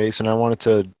in my face and I wanted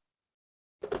to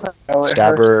Oh, it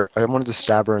stab hurts. her. I wanted to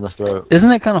stab her in the throat.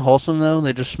 Isn't it kind of wholesome though?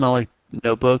 They just smell like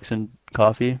notebooks and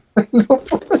coffee. They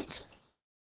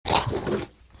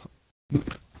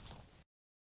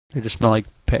just smell like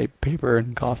paper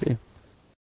and coffee.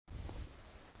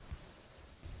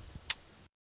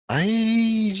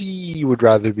 I would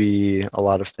rather be a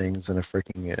lot of things than a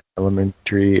freaking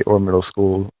elementary or middle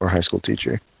school or high school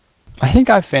teacher. I think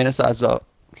I fantasize about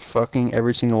fucking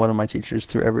every single one of my teachers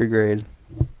through every grade.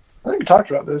 I think we talked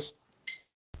about this.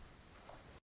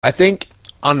 I think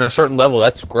on a certain level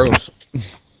that's gross.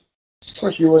 Of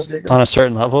course you would, Digger. On a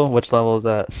certain level? Which level is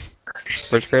that?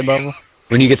 First grade level?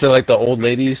 When you get to like the old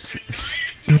ladies.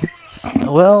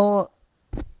 Well,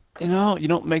 you know, you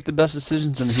don't make the best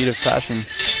decisions in the heat of passion.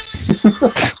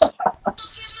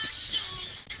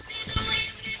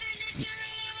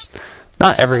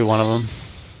 Not every one of them.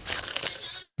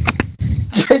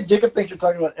 Jacob thinks you're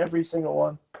talking about every single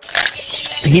one.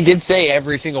 He did say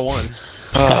every single one.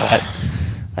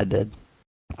 I did.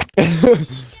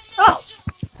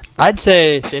 I'd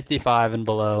say 55 and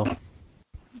below.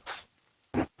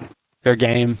 Fair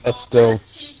game. That's still.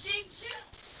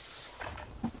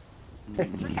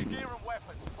 Bring your gear and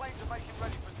weapons. Planes are making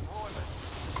ready for deployment.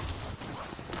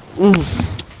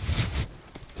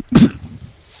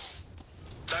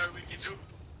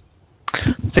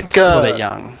 I think A little bit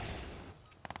young.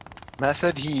 Matt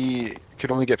said he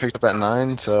could only get picked up at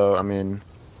 9, so I mean,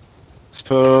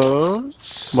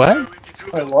 suppose. What?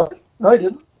 Wait, what? No, I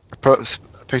didn't.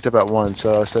 Picked up at 1,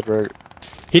 so I said we're.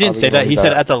 He didn't say that. He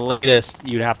said that. at the latest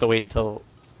you'd have to wait till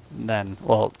then.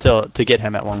 Well, till to get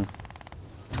him at 1.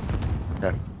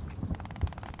 Okay.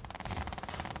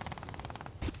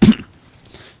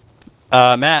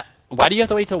 Matt, why do you have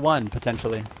to wait till 1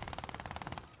 potentially?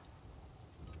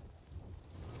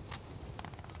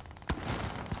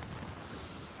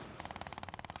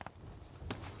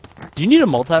 Do you need a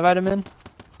multivitamin?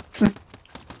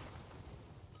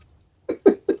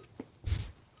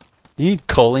 You need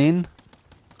choline?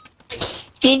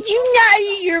 Did you not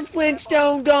eat your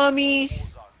Flintstone gummies?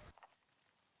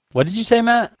 What did you say,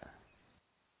 Matt?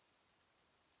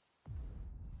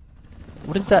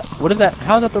 What is that? What is that?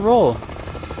 How is that the roll?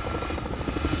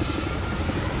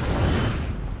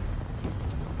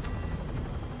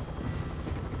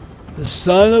 The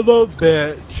son of a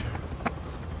bitch.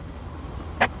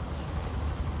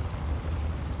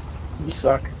 You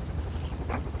suck.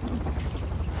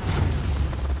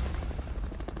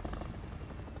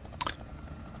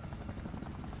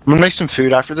 I'm gonna make some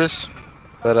food after this,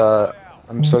 but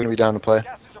I'm still gonna be down to play.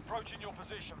 Gas is approaching your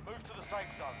position. Move to the safe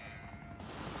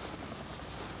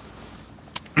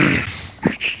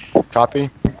zone. Copy.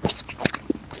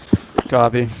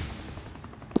 Copy.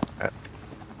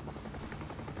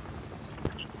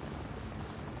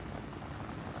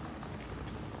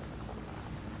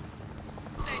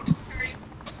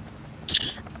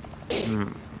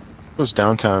 Goes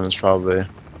downtown is probably. Am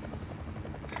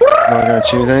I gonna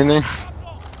choose anything?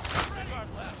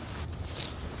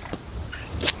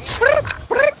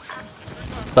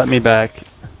 Let me back.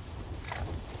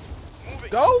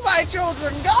 Go, my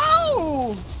children,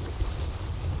 go!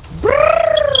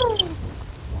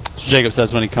 Jacob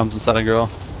says when he comes inside a girl.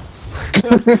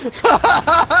 Enemy soldier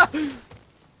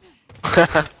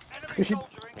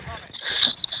incoming.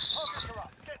 Targets are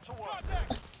up. Get to work.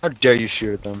 How dare you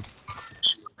shoot at them?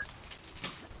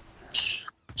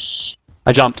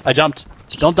 I jumped. I jumped.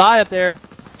 Don't die up there.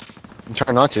 I'm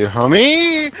trying not to,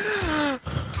 homie.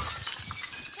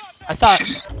 I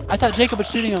thought Jacob was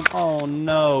shooting him. Oh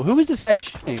no. Who was this guy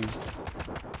shooting?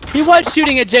 He was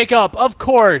shooting at Jacob, of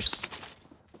course.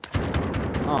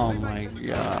 Oh my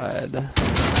god.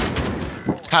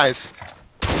 Guys.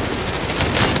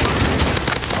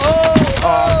 Oh,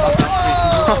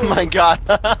 Oh my god.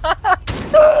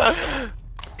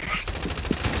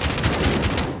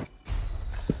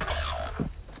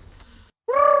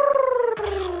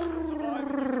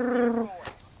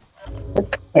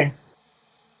 Hey.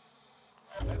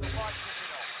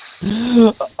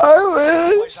 I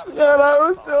wish that I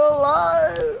was still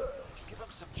alive. Give them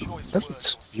some choice That's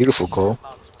words. beautiful, Cole.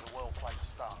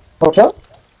 What's up?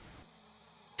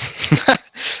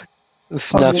 The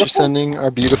snaps you're beautiful? sending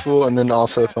are beautiful and then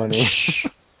also funny. Get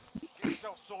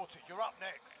yourself sorted. You're up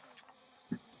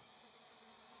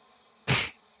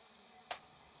next.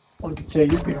 One could say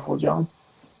you're beautiful, John.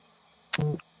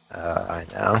 I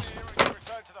know. Return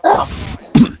to the front line.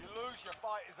 You lose, your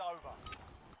fight is over.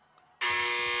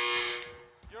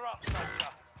 You're up,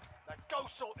 soldier. Now go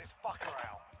sort this fucker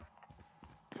out.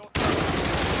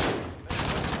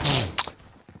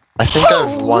 I think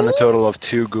I've won a total of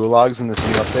 2 gulags in this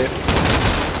new update.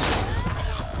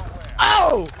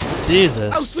 Oh!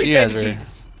 Jesus. Oh, sweet you guys baby are...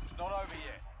 Jesus. It's not over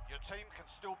yet. Your team can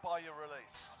still buy your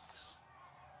release.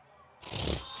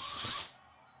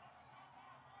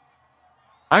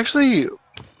 Actually,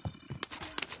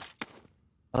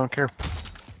 I don't care.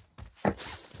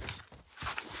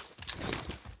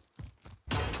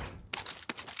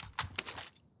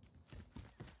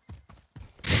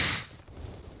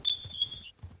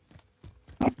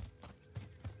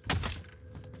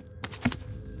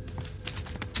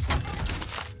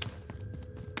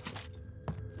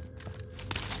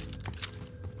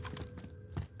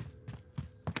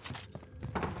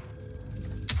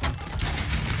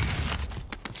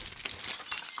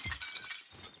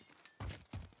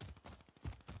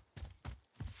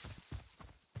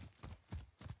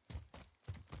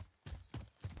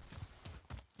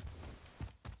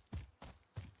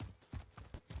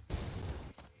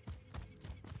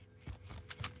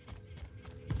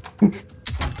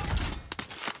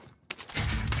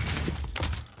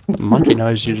 Monkey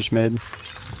noise you just made.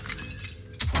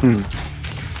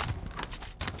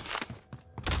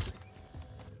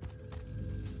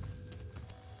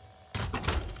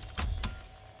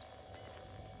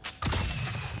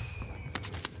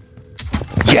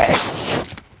 Yes!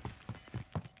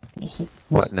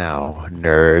 What now,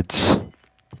 nerds?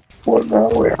 What now,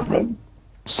 Airman?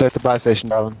 Stay at the buy station,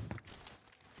 darling.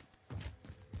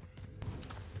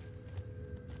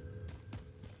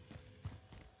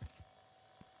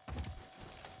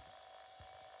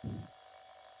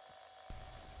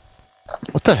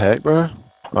 What the heck, bro?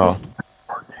 Oh,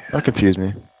 that confused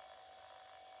me.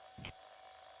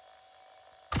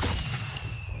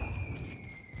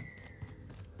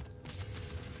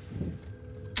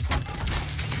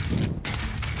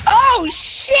 Oh,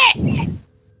 shit!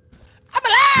 I'm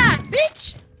alive,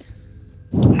 bitch!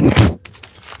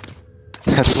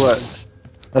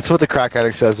 That's what the crack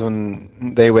addict says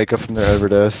when they wake up from their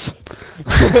overdose.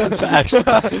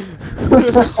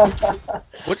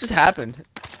 What just happened?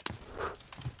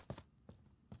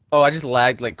 Oh, I just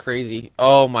lagged like crazy.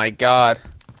 Oh my god.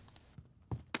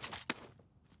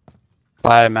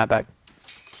 Bye, Matt back.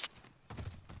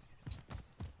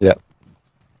 Yep.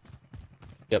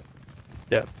 Yep.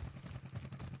 Yep.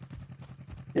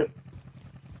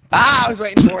 Ah, I was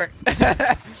waiting for it.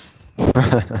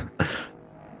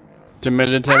 To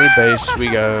military base we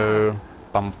go.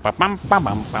 Bum, bum, bum, bum,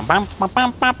 bum, bum, bum, bum,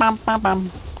 bum, bum, bum, bum,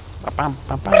 bum. Bum, bum,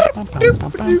 bum, bum, bum, bum, bum,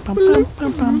 bum,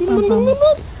 bum, bum, bum,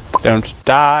 bum. Don't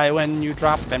die when you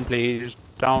drop, and please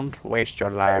don't waste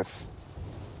your life.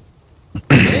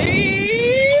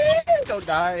 Please don't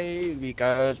die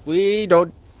because we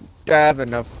don't have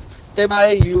enough to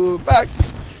buy you back.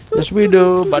 Yes, we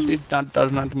do, but it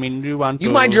does not mean you want to.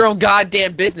 You mind your own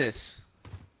goddamn business.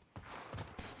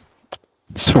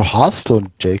 So hostile,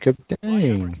 Jacob.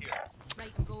 Dang.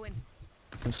 Right, I'm going.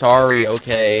 I'm sorry,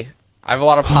 okay. I have a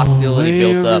lot of hostility Way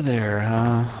built over up. there,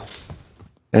 huh?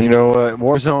 And you know what?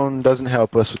 Warzone doesn't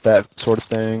help us with that sort of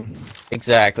thing.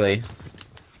 Exactly.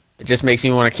 It just makes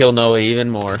me want to kill Noah even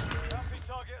more. Bounty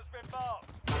target has been marked.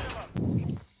 Kill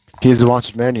 'em. He's a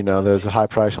wanted man, you know. There's a high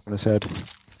price on his head.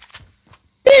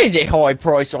 There's a high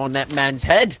price on that man's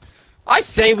head. I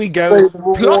say we go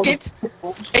pluck it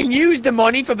and use the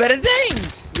money for better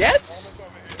things. Yes?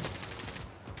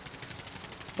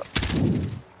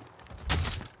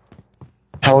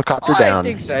 Helicopter I down.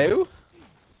 think so.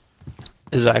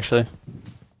 Is it actually?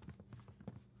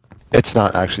 It's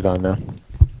not actually done now.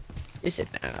 Is it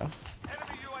now?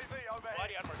 Enemy UAV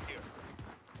overhead.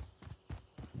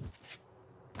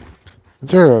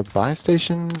 Is there a buy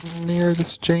station near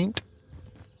this joint?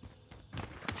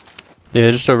 Yeah,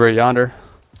 just over yonder.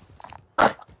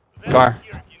 Car.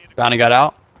 Bounty got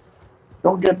out.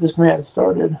 Don't get this man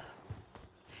started.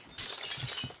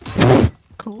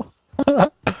 Cool.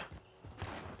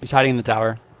 He's hiding in the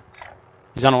tower.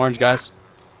 He's on orange, guys.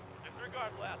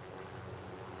 Disregard left.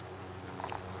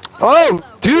 Oh,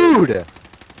 dude! There.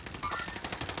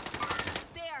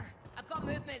 I've got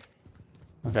movement.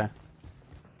 Okay.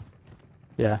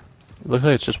 Yeah. It looks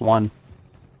like it's just one.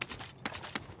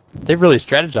 They've really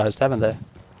strategized, haven't they?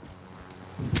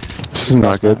 This is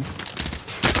not good. Good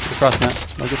cross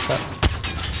net. No good shot.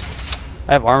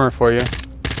 I have armor for you.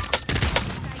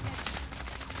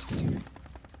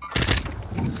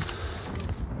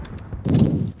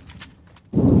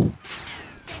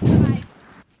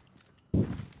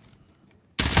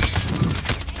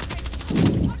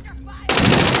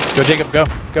 Go, Jacob. Go.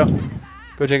 Go.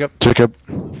 Go, Jacob. Jacob.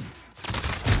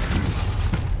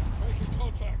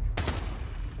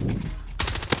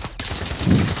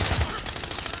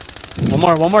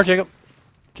 One more, Jacob.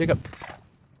 Jacob.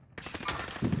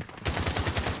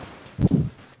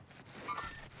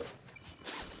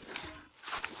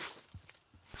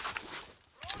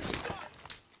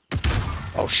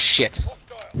 Oh shit.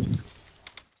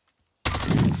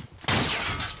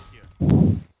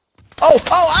 Oh,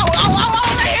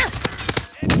 right here!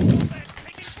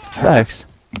 Thanks.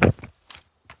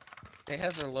 They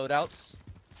have their loadouts.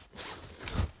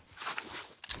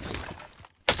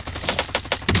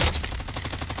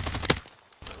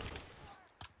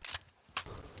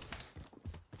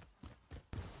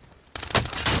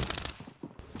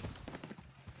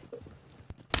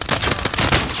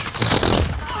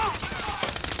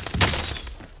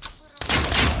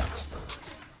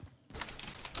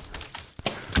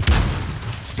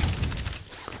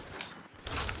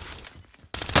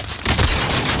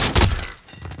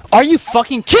 Are you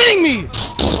fucking kidding me?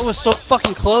 That was so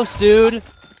fucking close, dude.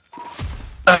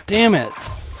 Damn it.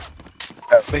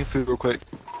 Make food real quick.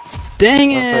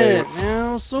 Dang Okay. it,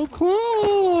 man, so close.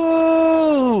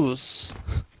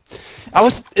 I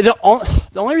was the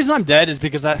only reason I'm dead is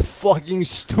because that fucking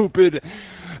stupid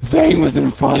thing was in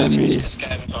front of me.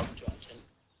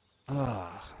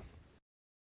 Ah.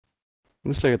 At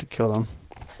least I get to kill them.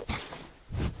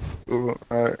 Ooh,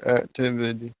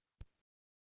 activity.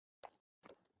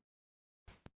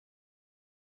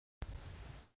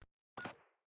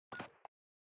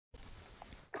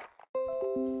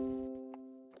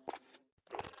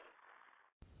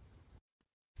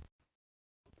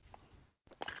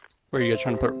 Where are you guys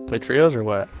trying to play trios or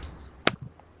what?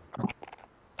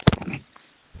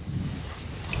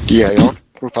 Yeah, y'all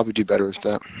will probably do better with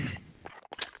that.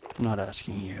 I'm not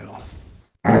asking you.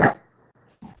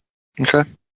 Okay.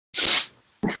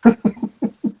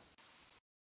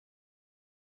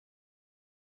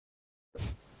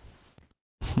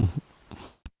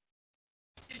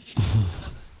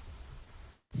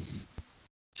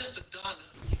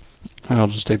 I'll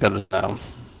just take that as no.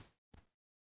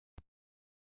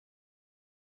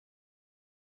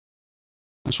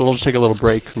 So we'll just take a little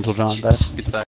break until John gets back.